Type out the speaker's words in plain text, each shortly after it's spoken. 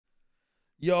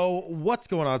Yo, what's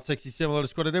going on, Sexy Similar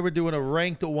Squad? Today we're doing a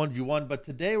ranked 1v1, but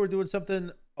today we're doing something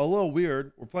a little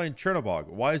weird. We're playing Chernobog.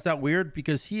 Why is that weird?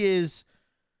 Because he is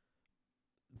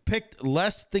picked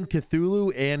less than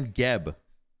Cthulhu and Geb.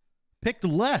 Picked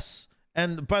less.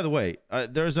 And by the way,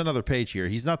 there's another page here.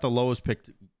 He's not the lowest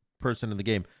picked person in the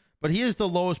game, but he is the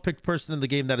lowest picked person in the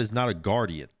game that is not a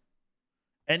Guardian.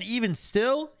 And even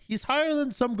still, he's higher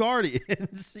than some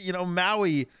Guardians. You know,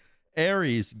 Maui,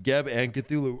 Ares, Geb, and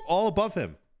Cthulhu all above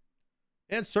him,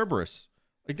 and Cerberus.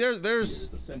 Like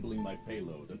there's assembling my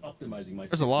payload and optimizing my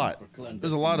there's a lot.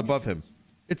 There's a lot above him.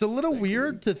 It's a little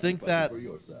weird to think that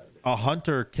a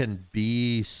hunter can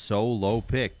be so low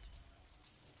picked,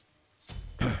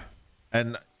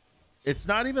 and it's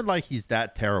not even like he's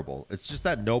that terrible. It's just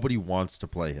that nobody wants to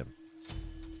play him.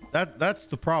 That's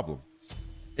the problem.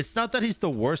 It's not that he's the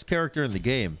worst character in the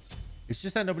game. It's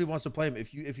just that nobody wants to play him.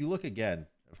 If you look again.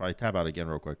 If I tab out again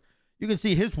real quick, you can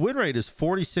see his win rate is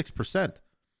 46%,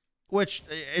 which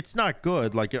it's not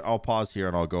good. Like, I'll pause here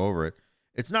and I'll go over it.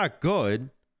 It's not good,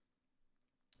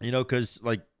 you know, because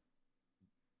like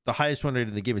the highest win rate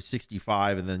in the game is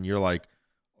 65, and then you're like,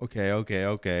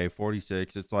 okay,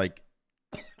 46. It's like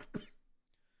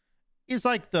he's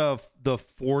like the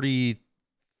 45th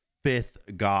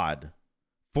god,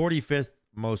 45th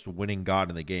most winning god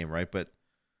in the game, right? But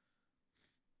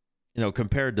you know,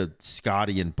 compared to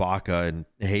Scotty and Baka and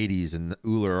Hades and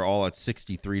Uller, all at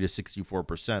 63 to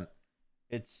 64%,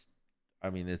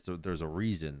 there's a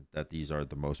reason that these are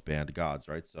the most banned gods,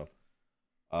 right? So,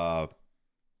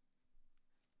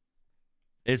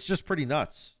 it's just pretty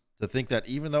nuts to think that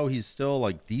even though he's still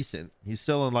like decent, he's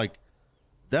still in like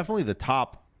definitely the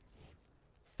top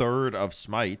third of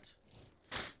Smite.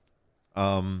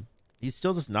 He's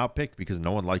still just not picked because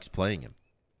no one likes playing him.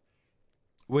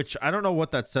 Which I don't know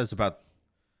what that says about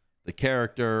the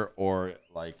character, or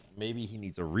like maybe he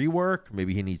needs a rework,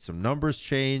 maybe he needs some numbers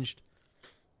changed.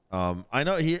 I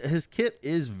know his kit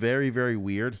is very, very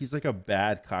weird. He's like a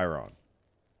bad Chiron.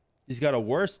 He's got a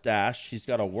worse dash. He's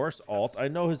got a worse ult. I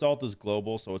know his ult is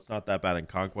global, so it's not that bad in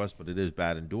Conquest, but it is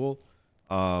bad in Duel.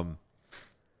 I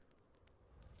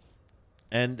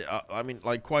mean,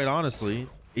 like, quite honestly,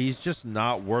 he's just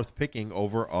not worth picking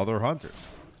over other hunters.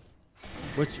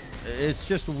 Which, it's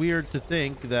just weird to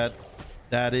think that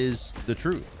that is the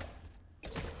truth.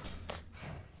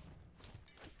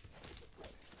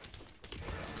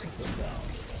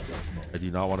 I do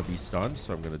not want to be stunned,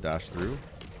 so I'm going to dash through.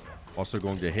 Also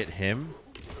going to hit him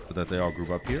so that they all group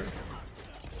up here.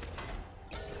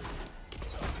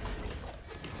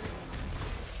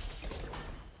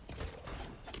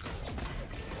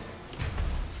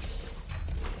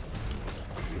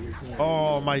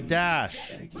 Oh, my dash.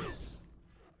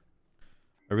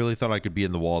 I really thought I could be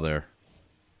in the wall there.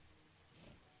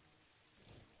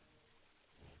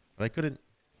 But I couldn't.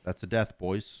 That's a death,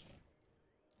 boys.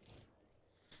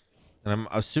 And I'm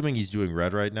assuming he's doing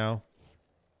red right now.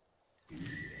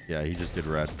 Yeah, he just did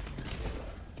red.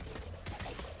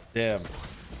 Damn.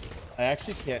 I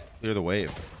actually can't clear the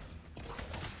wave.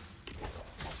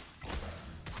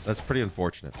 That's pretty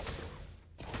unfortunate.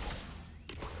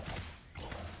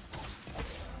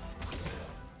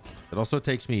 It also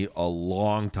takes me a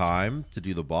long time to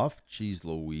do the buff. Jeez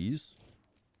Louise.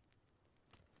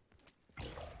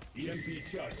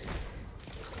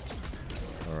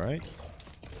 All right.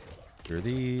 Here are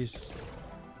these.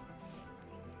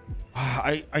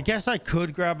 I guess I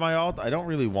could grab my ult. I don't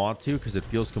really want to because it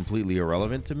feels completely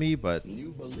irrelevant to me, but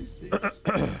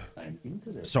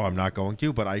so I'm not going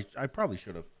to, but I probably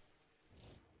should have.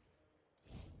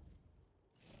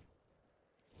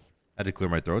 Had to clear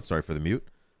my throat. Sorry for the mute.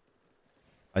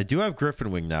 I do have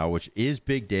Griffin Wing now, which is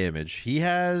big damage. He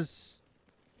has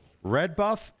red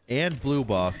buff and blue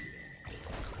buff.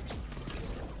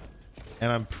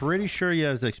 And I'm pretty sure he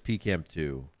has XP camp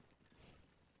too.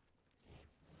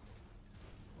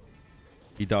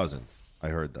 He doesn't. I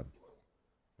heard them.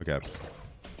 Okay.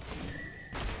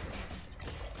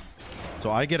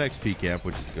 So I get XP camp,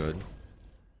 which is good.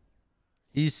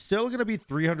 He's still going to be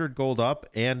 300 gold up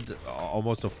and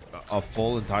almost a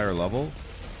full entire level.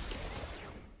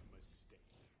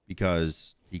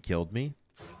 Because he killed me.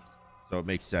 So it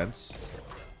makes sense.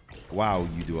 Wow,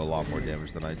 you do a lot more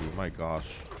damage than I do. My gosh.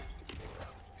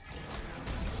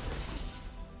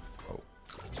 Oh.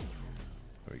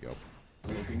 There we go.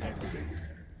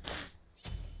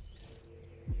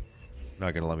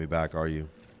 Not going to let me back, are you?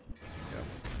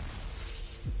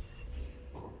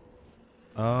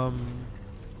 Yeah.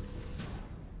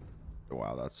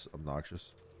 Wow, that's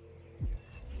obnoxious.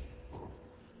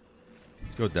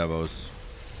 Let's go Devos.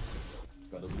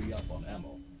 Gotta re-up on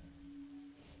ammo.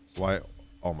 Why?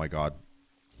 Oh my god.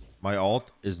 My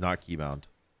alt is not keybound.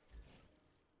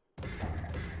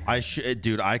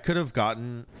 Dude, I could have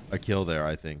gotten a kill there,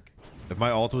 I think. If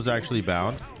my alt was actually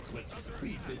bound.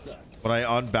 But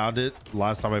I unbound it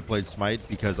last time I played Smite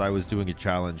because I was doing a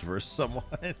challenge versus someone.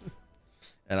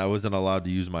 And I wasn't allowed to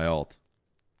use my alt.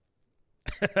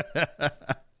 That's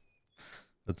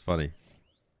funny.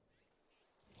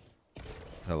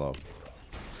 Hello.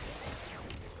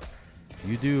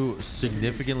 You do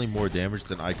significantly more damage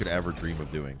than I could ever dream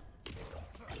of doing.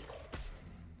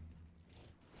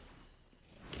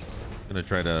 Gonna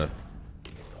try to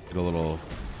get a little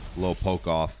poke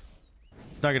off.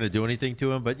 It's not gonna do anything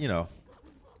to him, but you know,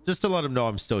 just to let him know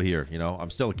I'm still here. You know, I'm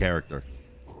still a character.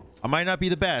 I might not be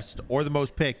the best or the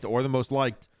most picked or the most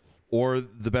liked or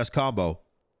the best combo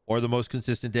or the most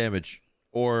consistent damage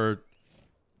or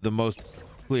the most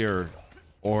clear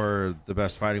or the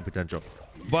best fighting potential,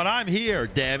 but I'm here,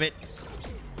 damn it.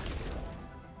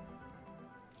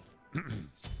 All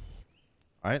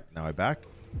right, now I back.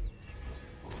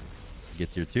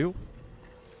 Get tier 2.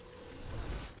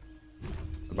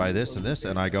 I buy this and this,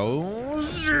 and I go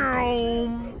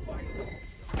zoom.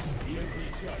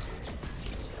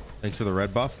 Thanks for the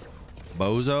red buff,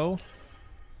 bozo.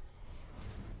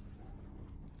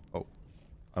 Oh,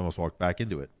 I almost walked back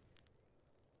into it.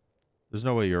 There's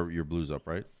no way your blue's up,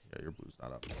 right? Yeah, your blue's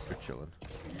not up. You're chilling.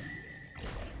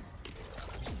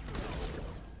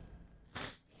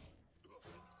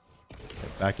 Okay,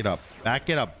 back it up. Back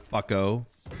it up, bucko.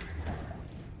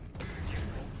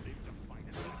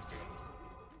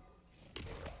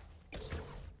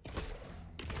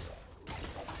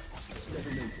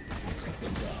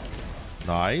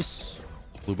 Nice.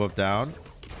 Blue buff down.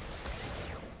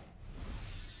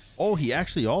 Oh, he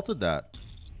actually altered that.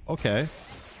 Okay.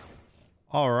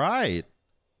 All right.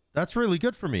 That's really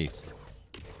good for me.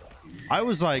 I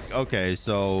was like, okay,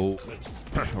 so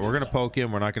we're going to poke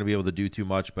him. We're not going to be able to do too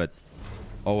much, but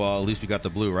oh, well, at least we got the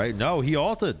blue, right? No, he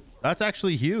ulted. That's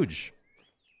actually huge.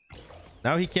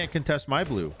 Now he can't contest my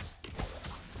blue.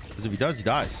 Because if he does, he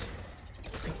dies.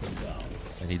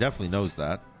 And he definitely knows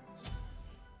that.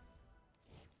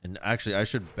 And actually, I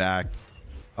should back.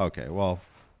 Okay, well,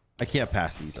 I can't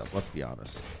pass these up. Let's be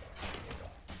honest.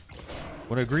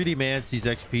 When a greedy man sees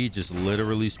XP just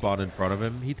literally spawn in front of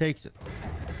him, he takes it.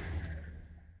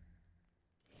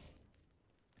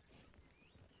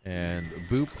 And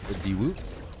boop, de-whoop.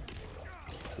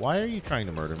 Why are you trying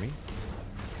to murder me?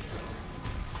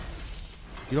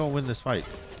 You don't win this fight.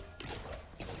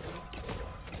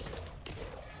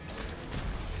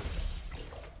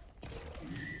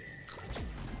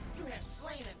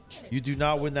 You do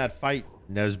not win that fight,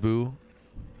 Nezbu.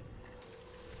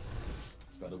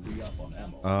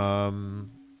 All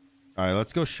right,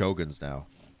 let's go Shoguns now.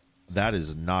 That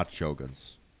is not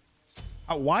Shoguns.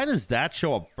 Why does that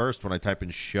show up first when I type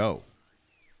in show?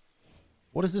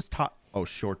 What is this top? Oh,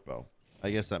 short bow.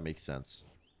 I guess that makes sense.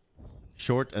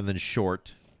 Short and then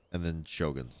Shoguns.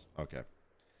 Okay.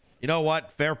 You know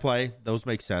what? Fair play. Those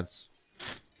make sense.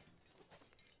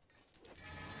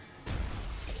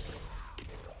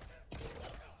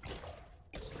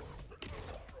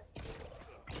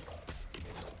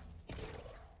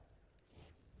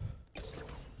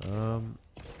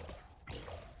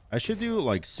 I should do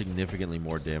like significantly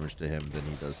more damage to him than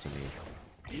he does to me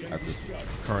at this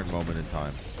current moment in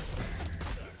time.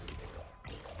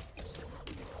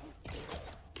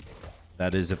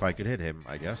 That is if I could hit him,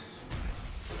 I guess.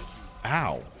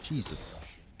 Ow, Jesus.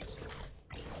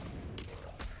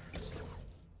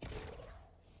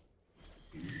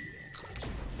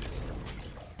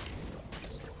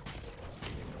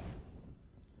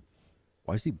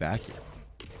 Why is he back here?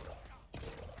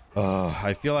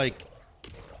 I feel like...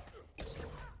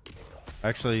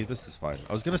 Actually, this is fine.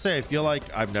 I was going to say, I feel like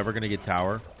I'm never going to get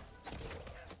tower.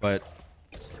 But...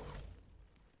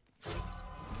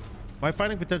 my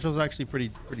fighting potential is actually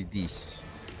pretty decent.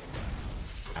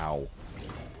 Ow.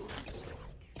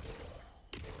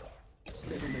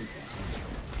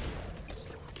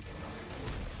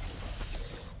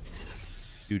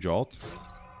 Huge ult.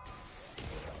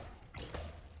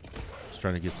 Just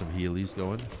trying to get some healies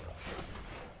going.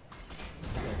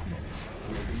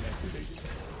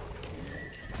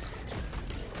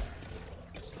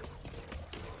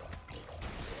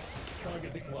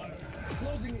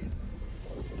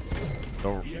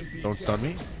 Don't stun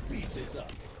me.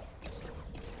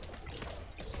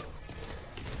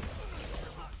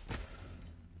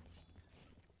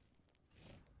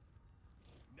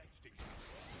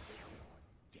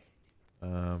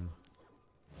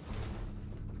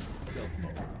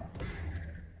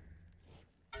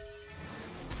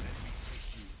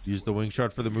 Use the wing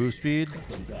shot for the move speed.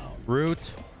 Root.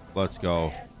 Let's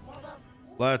go.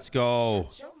 Let's go.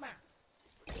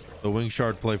 The wing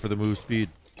shard play for the move speed.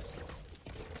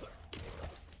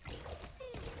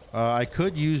 I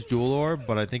could use dual orb,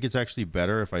 but I think it's actually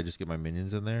better if I just get my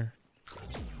minions in there.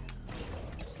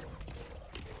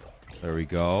 There we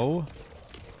go.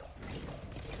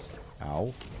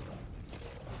 Ow.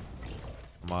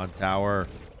 Come on, tower.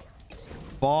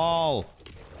 Fall.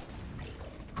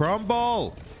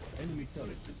 Crumble.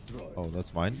 Oh,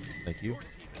 that's mine. Thank you.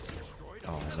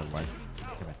 Oh, never mind.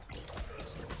 Damn it.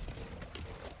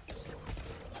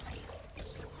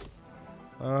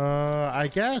 I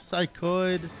guess I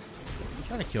could. You're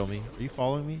trying to kill me. Are you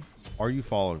following me? Are you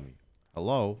following me?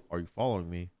 Hello? Are you following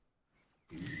me?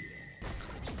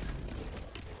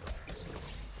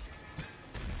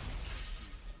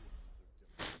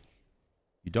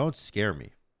 You don't scare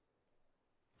me.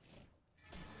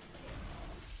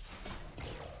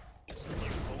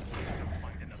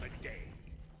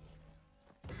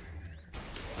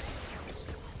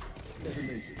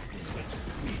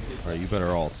 Alright, you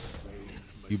better ult.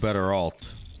 You better ult.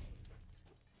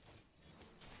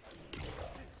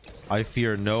 I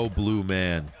fear no blue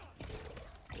man.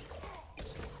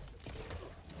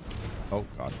 Oh,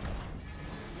 God.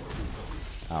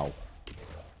 Ow.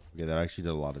 Okay, that actually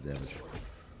did a lot of damage.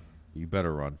 You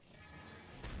better run.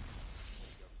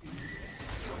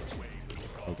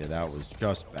 Okay, that was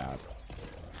just bad.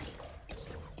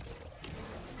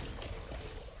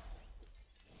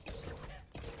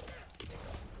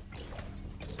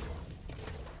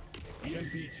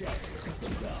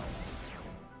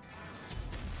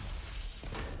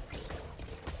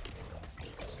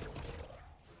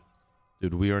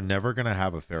 Dude, we are never gonna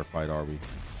have a fair fight, are we?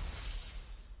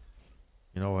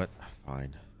 You know what?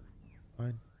 Fine.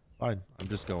 Fine. Fine. I'm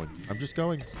just going. I'm just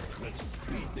going.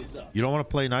 You don't want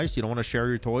to play nice? You don't want to share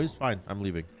your toys? Fine. I'm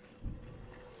leaving.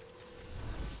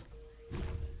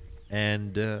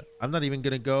 And I'm not even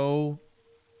gonna go.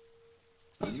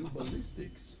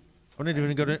 I'm not even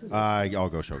gonna go to. I'll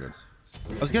go Shoguns.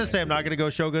 I was gonna say I'm not gonna go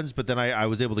Shoguns, but then I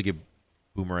was able to get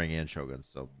Boomerang and Shoguns,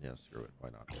 so yeah, screw it. Why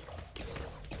not?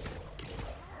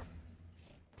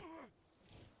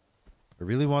 I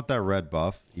really want that red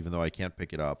buff, even though I can't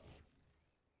pick it up.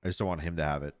 I just don't want him to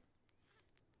have it.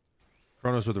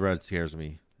 Chronos with the red scares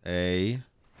me.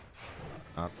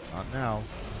 Not now.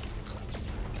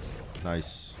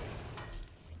 Nice.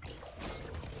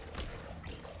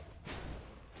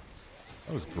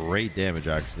 That was great damage,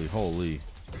 actually. Holy.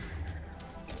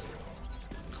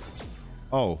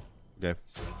 Oh, okay.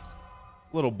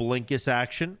 Little Blinkus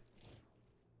action.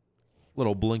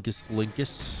 Little Linkus.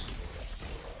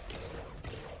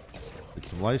 Get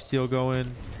some lifesteal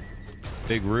going.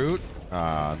 Big root.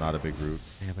 Not a big root.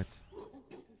 Damn it.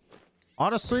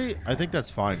 Honestly, I think that's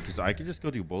fine because I can just go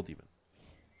do both even.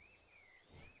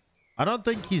 I don't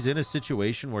think he's in a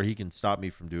situation where he can stop me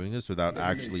from doing this without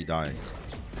actually dying.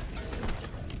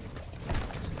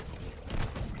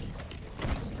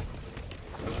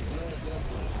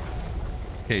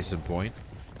 Case in point.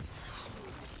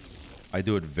 I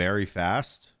do it very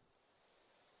fast.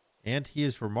 And he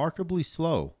is remarkably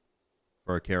slow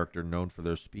for a character known for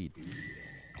their speed.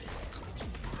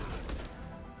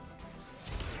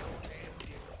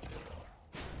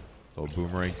 So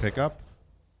boomerang pickup.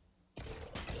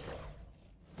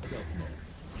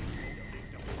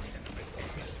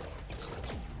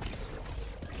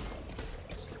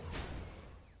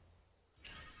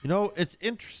 You know, it's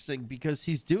interesting because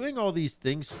he's doing all these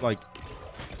things like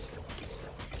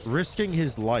risking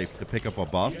his life to pick up a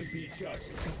buff.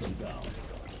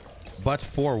 But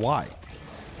for why?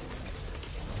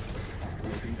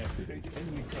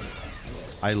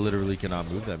 I literally cannot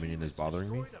move. That minion is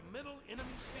bothering me.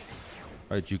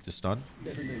 Alright, juke the stun.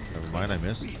 Never mind, I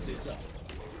missed.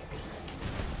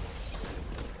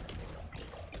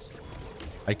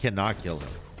 I cannot kill him.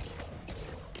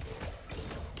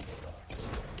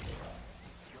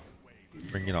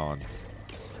 Bring it on.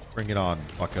 Bring it on,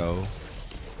 bucko.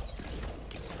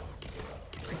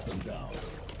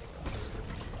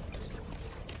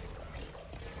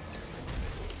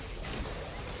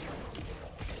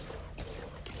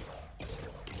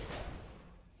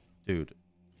 Dude.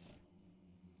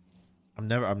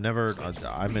 I'm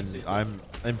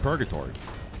in purgatory.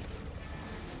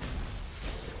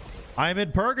 I'm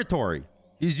in purgatory.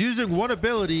 He's using one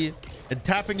ability and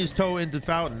tapping his toe into the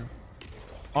fountain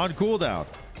on cooldown.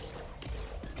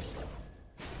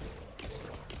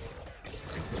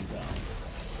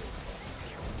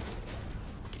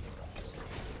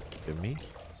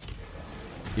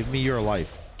 Give me your life.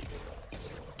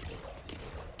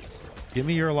 Give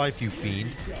me your life, you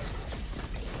fiend.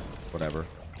 Whatever.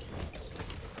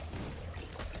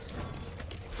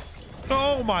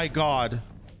 Oh! Oh my god.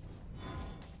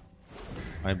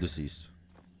 I'm deceased.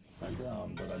 I'm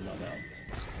down, but I'm not out.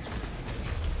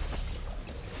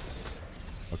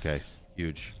 Okay.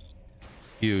 Huge.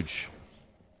 Huge.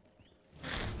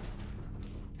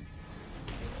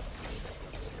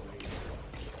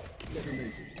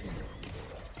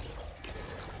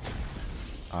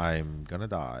 I'm gonna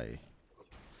die.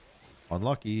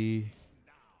 Unlucky.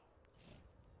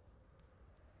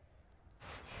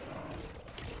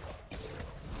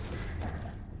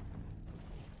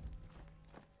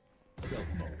 Stealth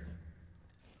mode.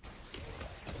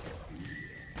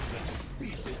 Let's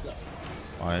speed this up.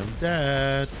 I'm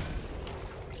dead.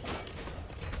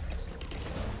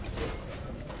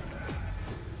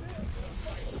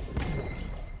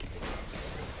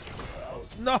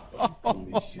 No.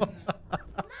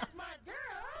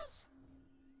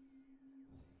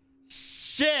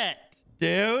 Shit,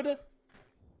 dude.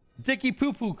 Dicky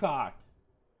poo poo cock.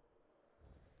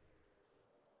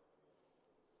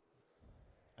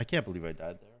 I can't believe I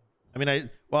died there. I mean,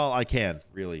 well, I can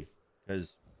really,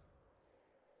 because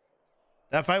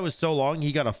that fight was so long.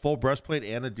 He got a full breastplate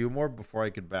and a doom orb before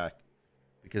I could back,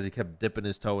 because he kept dipping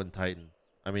his toe in Titan.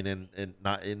 I mean, in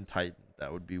not in Titan.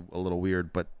 That would be a little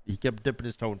weird, but he kept dipping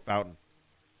his toe in Fountain.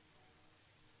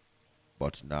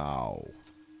 But now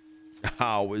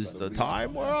is the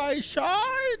time where I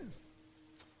shine.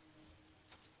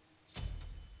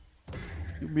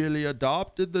 You merely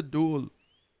adopted the duel.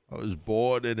 I was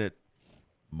born in it,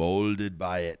 molded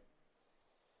by it.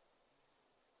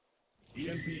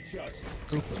 EMP charge.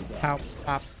 Pop,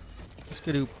 pop.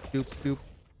 Skadoop, doop, doop.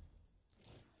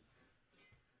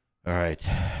 All right,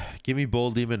 give me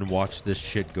Bull Demon and watch this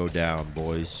shit go down,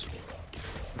 boys.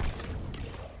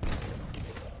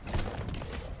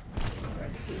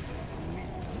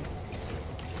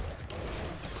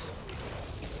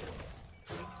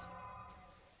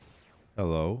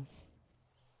 Hello.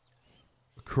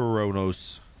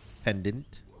 Kronos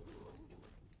pendant.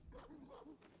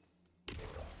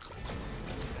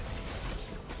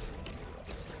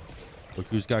 Look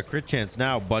who's got crit chance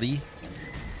now, buddy.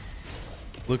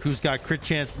 Look who's got crit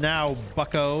chance now,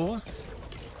 bucko.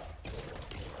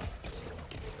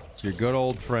 It's your good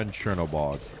old friend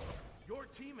Chernobog.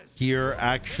 Here,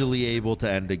 actually able to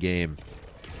end a game.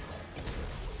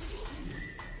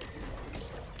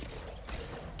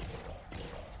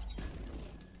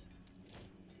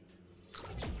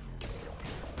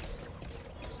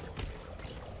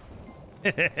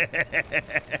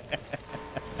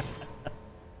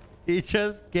 He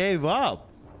just gave up.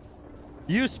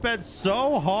 You spent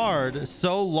so hard,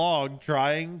 so long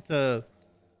trying to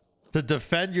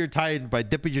defend your Titan by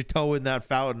dipping your toe in that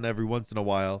fountain every once in a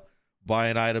while,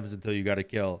 buying items until you got a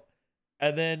kill.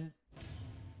 And then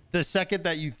the second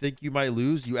that you think you might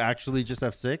lose, you actually just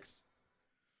have 6.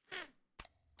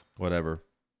 Whatever.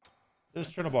 This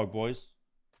is Chernobog, boys.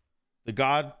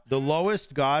 The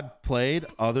lowest god played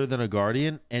other than a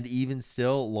Guardian, and even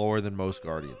still lower than most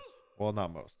Guardians. Well,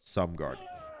 not most. Some Guardians.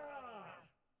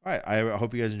 All right. I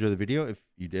hope you guys enjoyed the video. If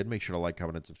you did, make sure to like,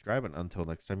 comment, and subscribe. And until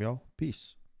next time, y'all,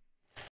 peace.